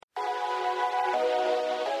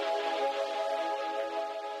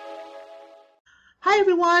Hi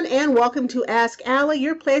everyone, and welcome to Ask Allie,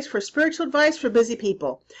 your place for spiritual advice for busy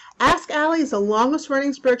people. Ask Allie is the longest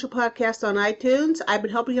running spiritual podcast on iTunes. I've been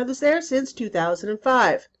helping others there since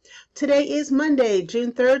 2005. Today is Monday,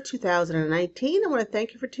 June 3rd, 2019. I want to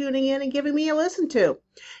thank you for tuning in and giving me a listen to.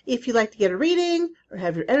 If you'd like to get a reading or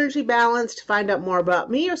have your energy balanced, find out more about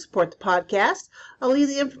me or support the podcast, I'll leave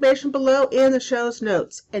the information below in the show's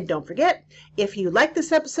notes. And don't forget, if you like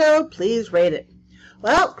this episode, please rate it.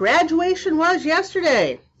 Well, graduation was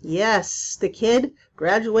yesterday. Yes, the kid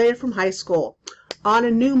graduated from high school on a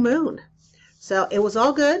new moon. So it was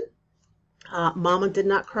all good. Mama did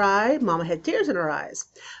not cry. Mama had tears in her eyes.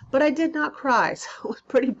 But I did not cry, so I was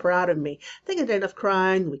pretty proud of me. I think I did enough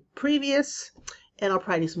crying the week previous, and I'll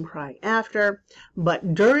probably do some crying after.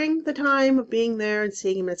 But during the time of being there and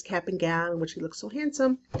seeing him in his cap and gown, in which he looked so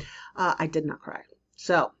handsome, I did not cry.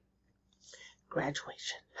 So,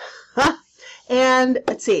 graduation. And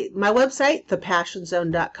let's see, my website,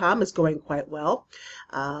 thepassionzone.com, is going quite well.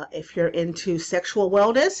 If you're into sexual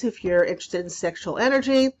wellness, if you're interested in sexual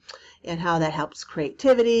energy and how that helps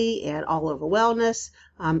creativity and all over wellness,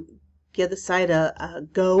 give the site a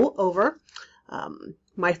go over.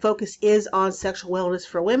 My focus is on sexual wellness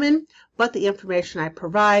for women, but the information I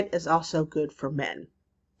provide is also good for men.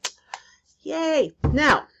 Yay!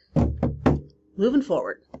 Now, moving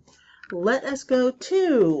forward, let us go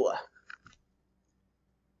to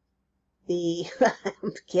the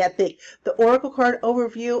Oracle card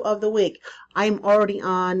overview of the week. I'm already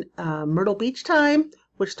on Myrtle Beach time,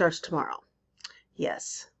 which starts tomorrow.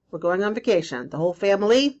 Yes, we're going on vacation. The whole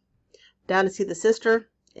family down to see the sister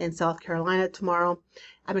in South Carolina tomorrow.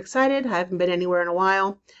 I'm excited. I haven't been anywhere in a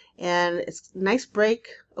while, and it's a nice break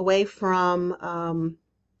away from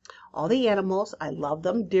all the animals. I love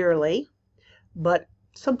them dearly, but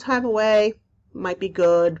some time away might be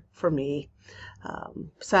good for me.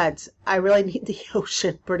 Besides, I really need the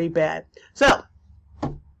ocean pretty bad. So,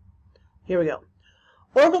 here we go.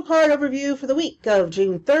 Oracle card overview for the week of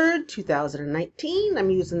June 3rd, 2019. I'm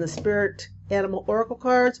using the Spirit Animal Oracle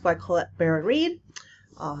cards by Colette Baron Reid.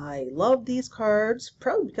 I love these cards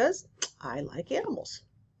probably because I like animals.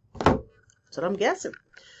 That's what I'm guessing.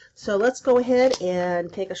 So let's go ahead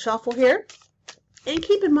and take a shuffle here. And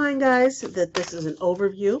keep in mind, guys, that this is an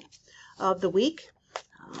overview of the week.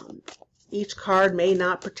 Each card may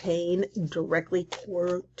not pertain directly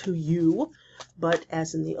to you, but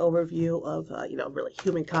as in the overview of, really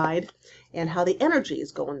humankind and how the energy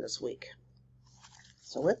is going this week.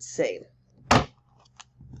 So let's see. Let's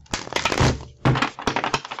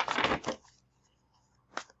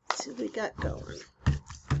see what we got going.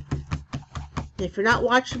 If you're not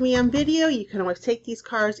watching me on video, you can always take these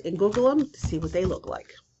cards and Google them to see what they look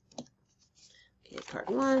like. Okay, card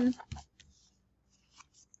 1.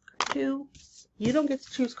 2. You don't get to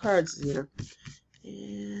choose cards, Zena.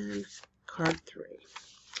 And card 3.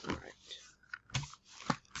 All right.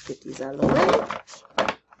 Get these out of the way.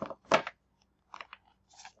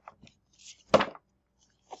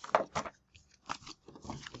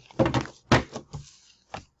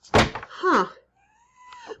 Huh.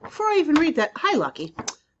 Before I even read that, hi, Lucky.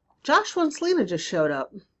 Joshua and Selena just showed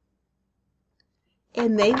up.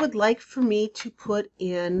 And they would like for me to put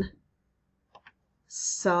in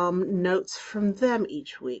some notes from them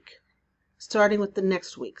each week, starting with the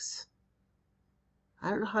next week's. I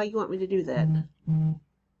don't know how you want me to do that.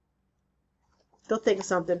 Go think of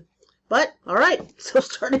something. But, alright, so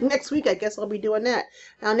starting next week, I guess I'll be doing that.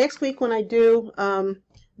 Now, next week when I do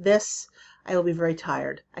this, I will be very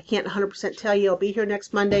tired. I can't 100% tell you I'll be here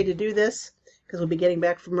next Monday to do this, because we'll be getting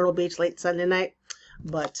back from Myrtle Beach late Sunday night,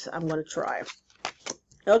 but I'm going to try.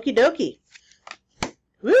 Okie dokie.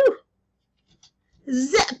 Woo!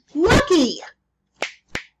 Lucky!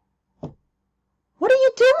 What are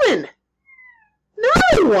you doing?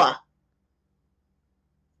 No!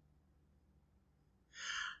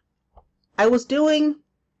 I was doing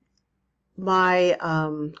my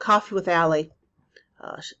Coffee with Allie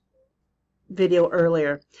video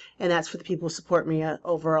earlier, and that's for the people who support me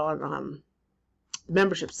over on the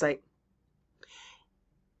membership site.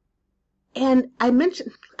 And I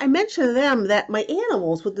mentioned to them that my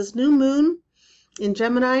animals with this new moon in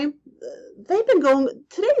Gemini,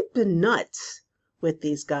 today's been nuts with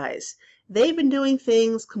these guys. They've been doing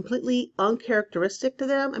things completely uncharacteristic to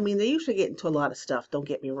them. I mean, they usually get into a lot of stuff, don't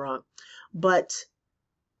get me wrong. But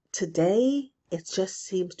today, it just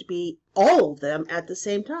seems to be all of them at the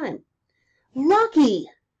same time. Lucky!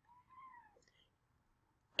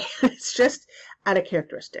 It's just out of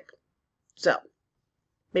characteristic. So,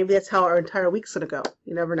 maybe that's how our entire week's going to go.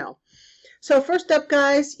 You never know. So first up,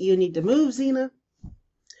 guys, you need to move, Zena.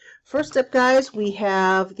 First up, guys, we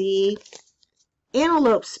have the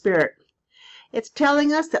Antelope spirit. It's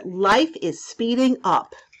telling us that life is speeding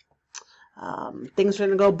up. Things are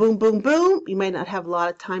going to go boom, boom, boom. You might not have a lot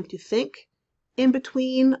of time to think in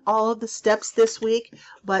between all of the steps this week,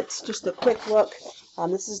 but just a quick look.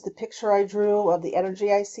 This is the picture I drew of the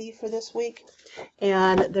energy I see for this week.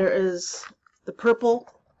 And there is the purple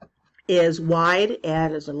is wide,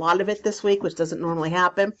 and there's a lot of it this week, which doesn't normally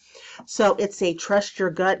happen. So it's a trust your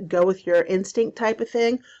gut, go with your instinct type of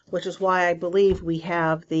thing, which is why I believe we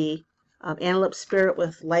have the antelope spirit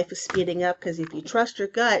with life is speeding up, because if you trust your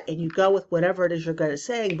gut and you go with whatever it is your gut is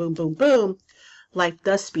saying, boom, boom, boom, life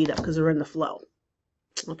does speed up because we're in the flow.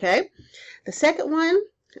 Okay? The second one,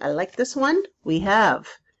 I like this one. We have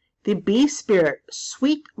the bee spirit,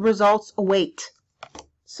 sweet results await.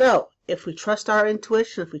 So if we trust our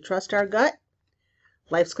intuition, if we trust our gut,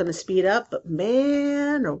 life's going to speed up, but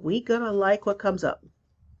man, are we going to like what comes up.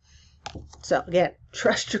 So again,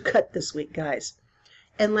 trust your gut this week, guys.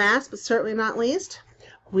 And last, but certainly not least,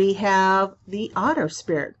 we have the otter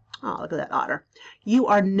spirit. Oh, look at that otter. You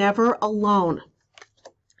are never alone.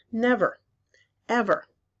 Never. Ever.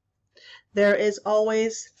 There is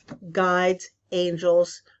always guides,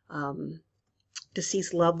 angels,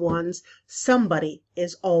 deceased loved ones. Somebody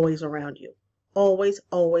is always around you. Always,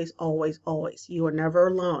 always, always, always. You are never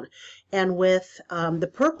alone. And with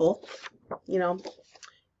the purple,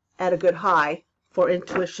 at a good high for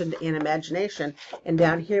intuition and imagination. And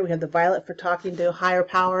down here we have the violet for talking to higher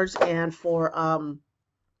powers and for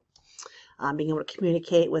being able to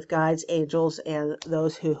communicate with guides, angels, and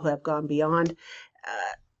those who have gone beyond.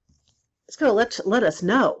 It's going to let us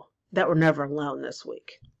know that we're never alone this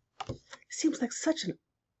week. It seems like such an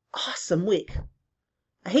awesome week.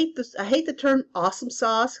 I hate the term awesome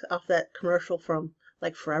sauce off that commercial from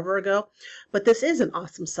like forever ago, but this is an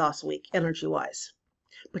awesome sauce week, energy-wise.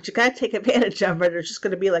 But you got to take advantage of it, or it's just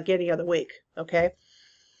going to be like any other week, okay?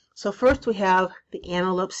 So first we have the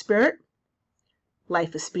antelope spirit.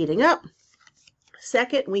 Life is speeding up.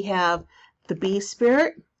 Second, we have the bee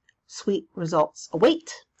spirit. Sweet results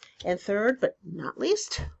await. And third, but not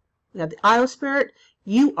least, we have the owl spirit.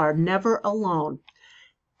 You are never alone.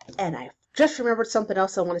 And I just remembered something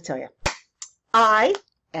else I want to tell you. I,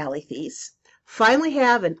 Allie Thies, finally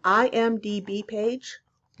have an IMDb page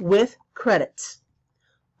with credits.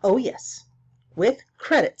 Oh yes, with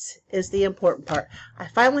credits is the important part. I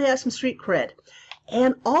finally have some street cred.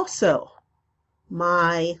 And also,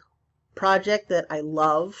 my project that I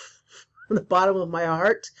love from the bottom of my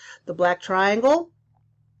heart, the Black Triangle,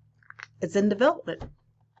 it's in development.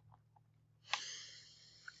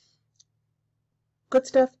 Good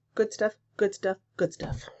stuff, good stuff, good stuff, good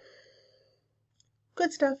stuff.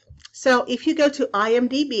 Good stuff. So if you go to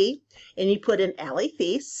IMDb and you put in Allie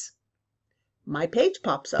Thies, my page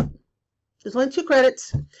pops up. There's only 2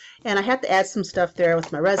 credits, and I have to add some stuff there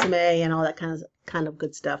with my resume and all that kind of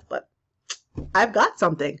good stuff, but I've got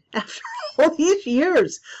something after all these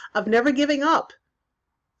years of never giving up.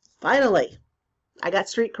 Finally, I got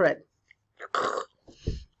street cred.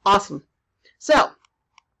 Awesome. So,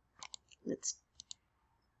 let's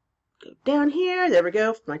go down here. There we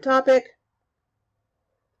go for my topic.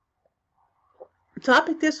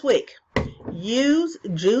 Topic this week. Use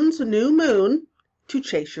June's new moon to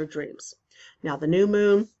chase your dreams. Now, the new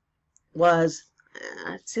moon was,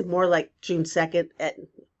 I'd say more like June 2nd,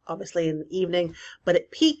 obviously in the evening, but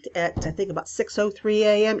it peaked at, I think, about 6:03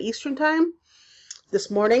 a.m. Eastern Time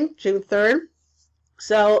this morning, June 3rd.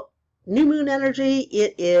 So, new moon energy,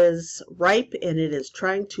 it is ripe and it is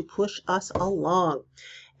trying to push us along.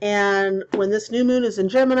 And when this new moon is in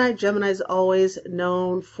Gemini, Gemini is always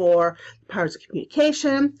known for powers of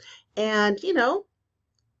communication. And,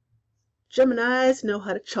 Geminis know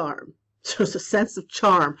how to charm. So there's a sense of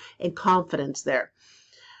charm and confidence there.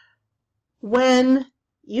 When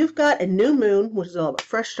you've got a new moon, which is all about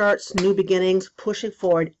fresh starts, new beginnings, pushing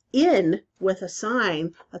forward in with a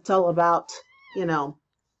sign that's all about,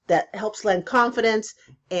 that helps lend confidence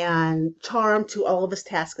and charm to all of his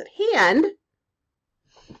tasks at hand,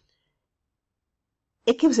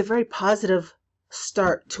 it gives a very positive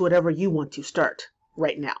start to whatever you want to start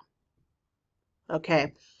right now.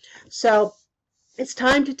 Okay, so it's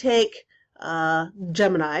time to take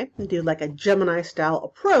Gemini and do like a Gemini style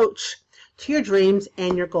approach to your dreams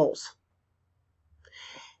and your goals.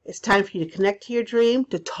 It's time for you to connect to your dream,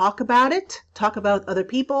 to talk about it, talk about other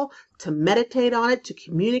people, to meditate on it, to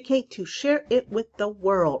communicate, to share it with the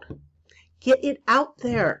world. Get it out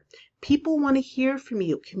there. People want to hear from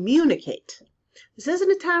you. Communicate. This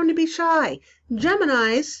isn't a time to be shy.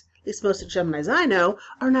 Geminis, at least most of the Geminis I know,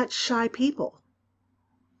 are not shy people.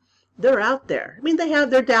 They're out there. I mean, they have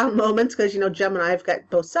their down moments because, Gemini, I've got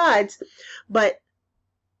both sides, but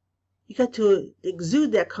You got to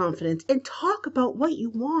exude that confidence and talk about what you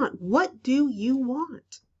want. What do you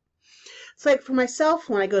want? It's like for myself,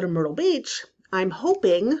 when I go to Myrtle Beach, I'm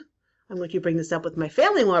hoping, I'm going to bring this up with my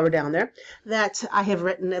family while we're down there, that I have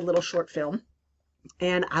written a little short film,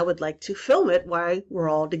 and I would like to film it while we're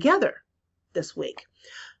all together this week.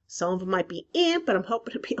 Some of them might be in, but I'm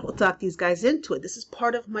hoping to be able to talk these guys into it. This is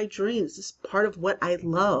part of my dreams. This is part of what I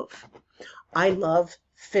love. I love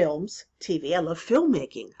films, TV. I love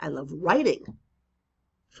filmmaking. I love writing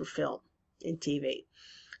for film and TV.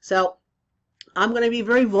 So I'm going to be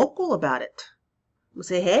very vocal about it. I'm going to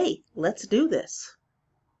say, hey, let's do this.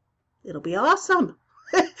 It'll be awesome.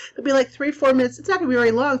 It'll be like 3-4 minutes. It's not going to be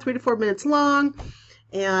very long, 3 to 4 minutes long.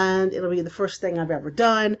 And it'll be the first thing I've ever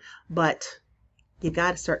done. But you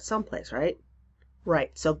got to start someplace, right?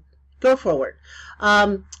 Right. So go forward.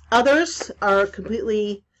 Others are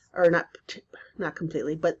completely, or not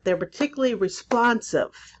completely, but they're particularly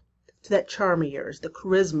responsive to that charm of yours, the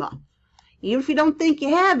charisma. Even if you don't think you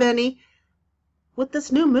have any, with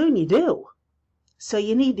this new moon you do. So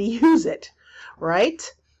you need to use it, right?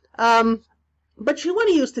 But you want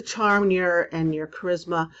to use the charm and your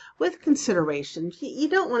charisma with consideration. You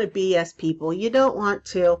don't want to BS people. You don't want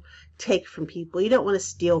to take from people. You don't want to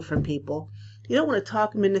steal from people. You don't want to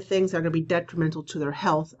talk them into things that are going to be detrimental to their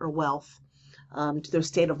health or wealth, to their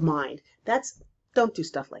state of mind. Don't do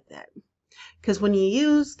stuff like that. Because when you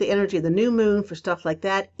use the energy of the new moon for stuff like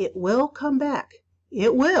that, it will come back.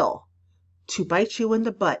 It will, to bite you in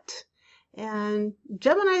the butt. And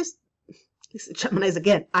Geminis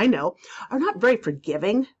again, I know, are not very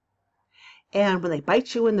forgiving. And when they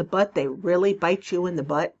bite you in the butt, they really bite you in the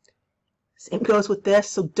butt. Same goes with this.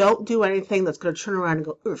 So don't do anything that's going to turn around and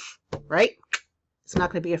go, oof, right? It's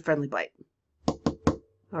not going to be a friendly bite.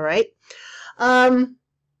 All right.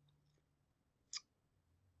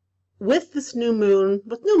 With this new moon,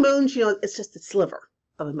 with new moons, it's just a sliver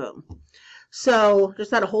of a moon. So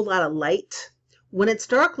there's not a whole lot of light. When it's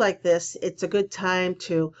dark like this, it's a good time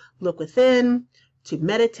to look within, to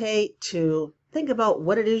meditate, to think about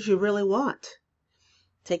what it is you really want.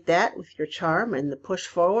 Take that with your charm and the push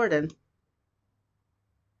forward, and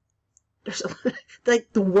there's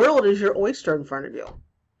like the world is your oyster in front of you.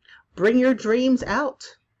 Bring your dreams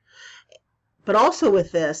out. But also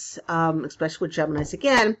with this, especially with Geminis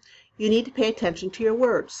again, you need to pay attention to your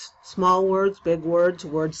words. Small words, big words,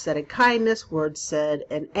 words said in kindness, words said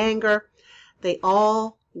in anger. They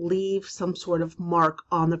all leave some sort of mark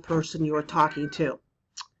on the person you are talking to.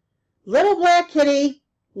 Little black kitty,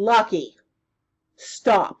 Lucky.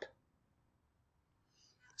 Stop.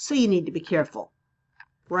 So you need to be careful,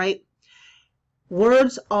 right?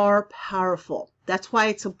 Words are powerful. That's why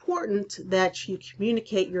it's important that you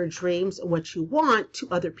communicate your dreams and what you want to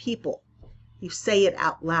other people. You say it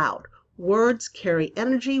out loud. Words carry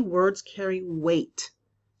energy. Words carry weight.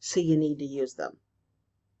 So you need to use them,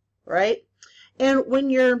 right? And when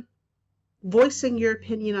you're voicing your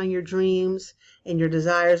opinion on your dreams and your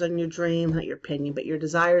desires on your dream, not your opinion, but your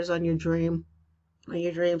desires on your dream, on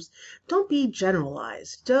your dreams, don't be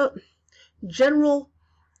generalized. General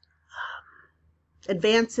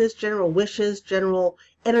advances, general wishes, general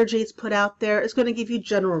energies put out there is going to give you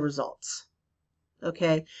general results.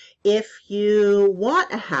 Okay? If you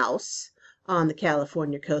want a house on the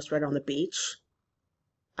California coast right on the beach,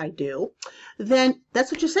 I do, then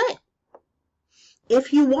that's what you say.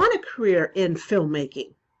 If you want a career in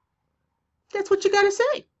filmmaking, that's what you got to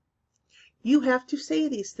say. You have to say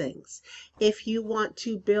these things. If you want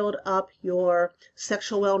to build up your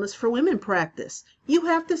sexual wellness for women practice, you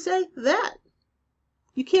have to say that.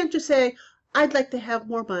 You can't just say, I'd like to have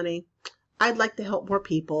more money. I'd like to help more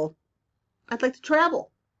people. I'd like to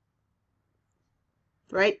travel.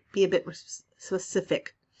 Right? Be a bit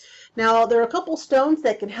specific. Now, there are a couple stones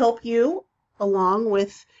that can help you along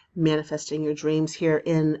with manifesting your dreams here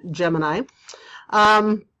in Gemini.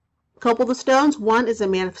 A couple of the stones. One is a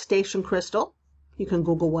manifestation crystal. You can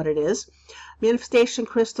Google what it is. Manifestation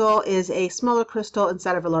crystal is a smaller crystal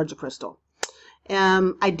inside of a larger crystal.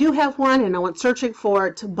 I do have one and I went searching for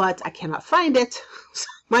it, but I cannot find it. So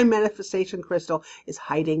my manifestation crystal is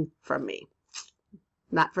hiding from me.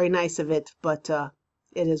 Not very nice of it, but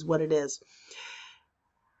it is what it is.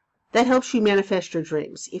 That helps you manifest your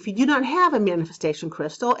dreams. If you do not have a manifestation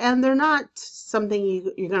crystal, and they're not something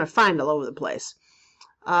you're going to find all over the place,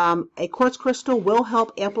 a quartz crystal will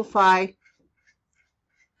help amplify.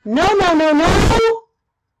 No.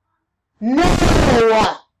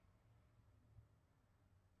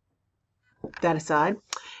 That aside,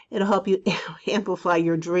 it'll help you amplify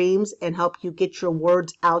your dreams and help you get your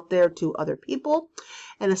words out there to other people.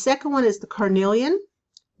 And the second one is the carnelian.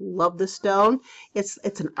 Love the stone. It's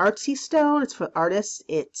an artsy stone. It's for artists.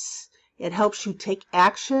 It helps you take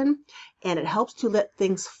action, and it helps to let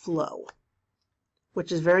things flow,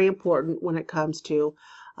 which is very important when it comes to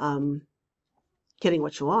getting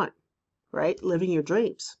what you want, right? Living your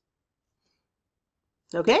dreams.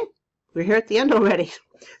 Okay, we're here at the end already.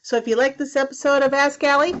 So if you like this episode of Ask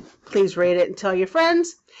Allie, please rate it and tell your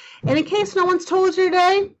friends. And in case no one's told you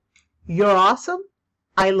today, you're awesome.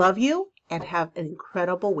 I love you, and have an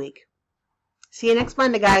incredible week. See you next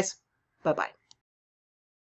Monday, guys. Bye-bye.